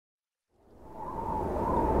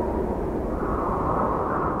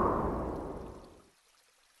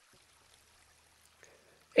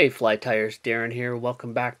Hey fly tyers, Darren here.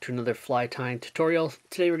 Welcome back to another fly tying tutorial.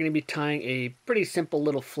 Today we're going to be tying a pretty simple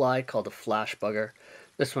little fly called a flash bugger.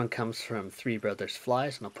 This one comes from Three Brothers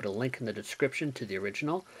Flies, and I'll put a link in the description to the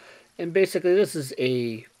original. And basically this is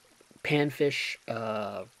a panfish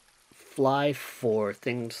fly for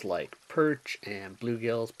things like perch and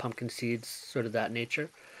bluegills, pumpkinseeds, sort of that nature.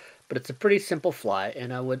 But it's a pretty simple fly,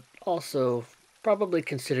 and I would also probably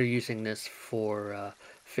consider using this for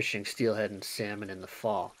fishing steelhead and salmon in the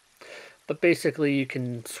fall. But basically you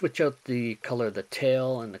can switch out the color of the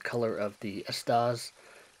tail and the color of the Estaz.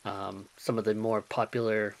 Some of the more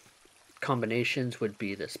popular combinations would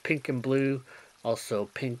be this pink and blue, also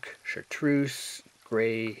pink chartreuse,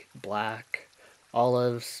 gray, black,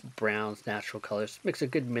 olives, browns, natural colors. Makes a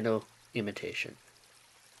good minnow imitation.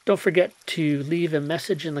 Don't forget to leave a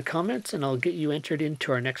message in the comments and I'll get you entered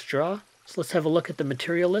into our next draw. So let's have a look at the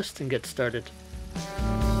material list and get started.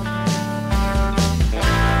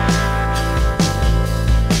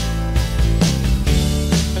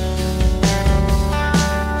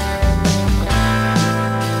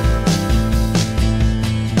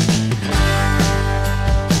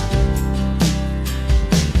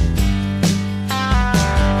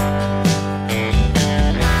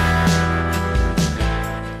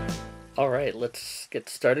 Alright, let's get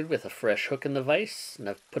started with a fresh hook in the vise, and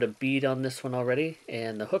I've put a bead on this one already,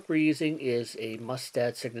 and the hook we're using is a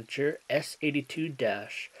Mustad signature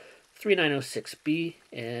S82-3906B,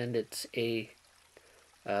 and it's a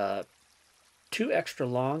 2 extra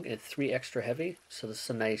long and 3 extra heavy, so this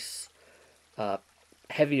is a nice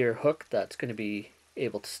heavier hook that's going to be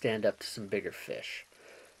able to stand up to some bigger fish.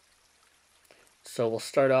 So we'll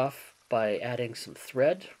start off by adding some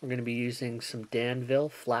thread. We're going to be using some Danville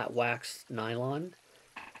flat wax nylon,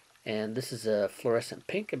 and this is a fluorescent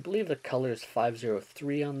pink. I believe the color is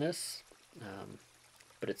 503 on this,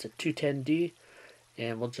 but it's a 210D,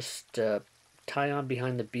 and we'll just tie on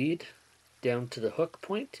behind the bead down to the hook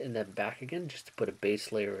point and then back again just to put a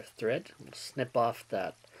base layer of thread. We'll snip off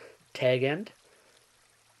that tag end.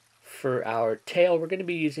 For our tail, we're going to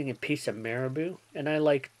be using a piece of Marabou, and I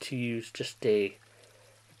like to use just a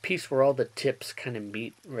piece where all the tips kind of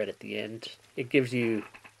meet right at the end. It gives you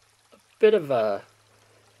a bit of a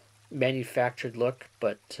manufactured look,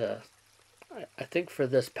 but I think for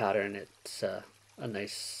this pattern it's a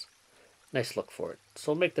nice look for it.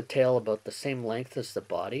 So we'll make the tail about the same length as the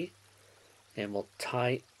body, and we'll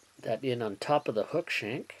tie that in on top of the hook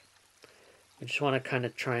shank. We just want to kind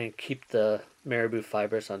of try and keep the Marabou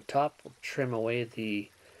fibers on top. We'll trim away the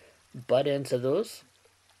butt ends of those.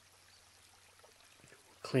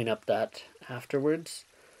 Clean up that afterwards,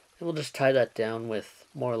 and we'll just tie that down with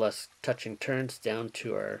more or less touching turns down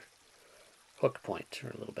to our hook point,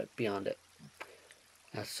 or a little bit beyond it.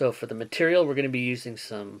 So for the material, we're going to be using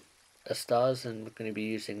some Estaz, and we're going to be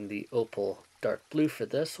using the opal dark blue for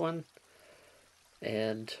this one.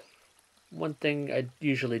 And one thing I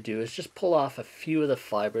usually do is just pull off a few of the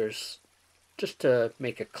fibers just to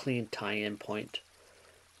make a clean tie-in point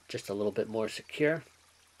just a little bit more secure.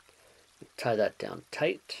 Tie that down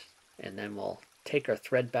tight, and then we'll take our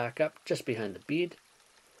thread back up just behind the bead,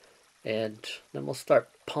 and then we'll start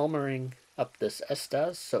palmering up this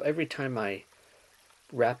Estaz. So every time I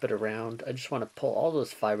wrap it around, I just want to pull all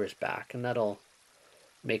those fibers back, and that'll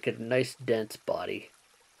make a nice dense body.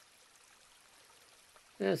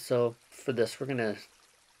 And so for this, we're going to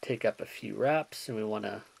take up a few wraps, and we want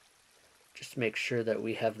to just make sure that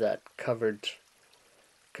we have that covered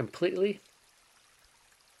completely.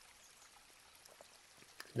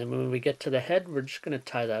 And then when we get to the head, we're just going to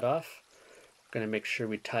tie that off. We're going to make sure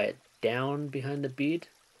we tie it down behind the bead.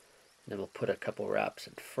 And then we'll put a couple wraps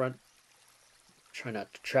in front. Try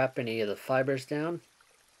not to trap any of the fibers down.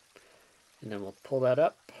 And then we'll pull that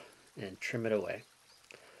up and trim it away.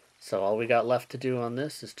 So all we got left to do on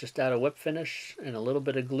this is just add a whip finish and a little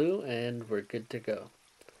bit of glue, and we're good to go.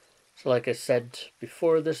 So like I said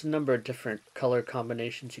before, there's a number of different color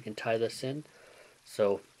combinations you can tie this in.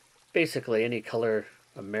 So basically any color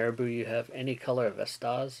of Marabou you have, any color of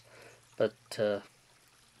Estaz, but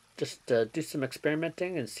just do some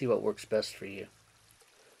experimenting and see what works best for you.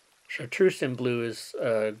 Chartreuse and blue is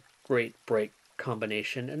a great bright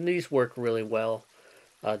combination, and these work really well,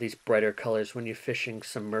 these brighter colors, when you're fishing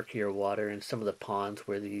some murkier water in some of the ponds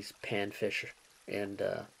where these panfish and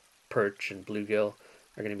perch and bluegill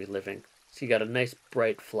are going to be living. So you got a nice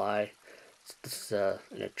bright fly. It's an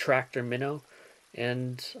attractor minnow,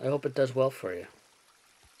 and I hope it does well for you.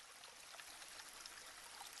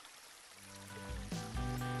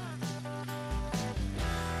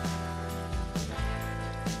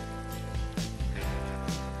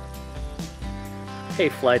 Hey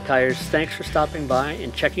fly tyers, thanks for stopping by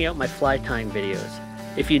and checking out my fly tying videos.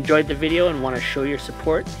 If you enjoyed the video and want to show your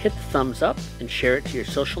support, hit the thumbs up and share it to your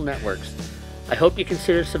social networks. I hope you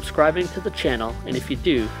consider subscribing to the channel, and if you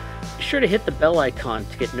do, be sure to hit the bell icon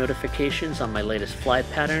to get notifications on my latest fly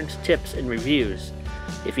patterns, tips, and reviews.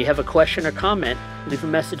 If you have a question or comment, leave a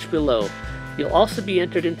message below. You'll also be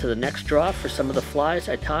entered into the next draw for some of the flies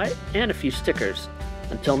I tie and a few stickers.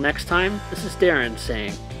 Until next time, this is Darren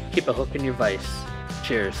saying, keep a hook in your vise.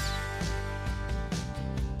 Cheers.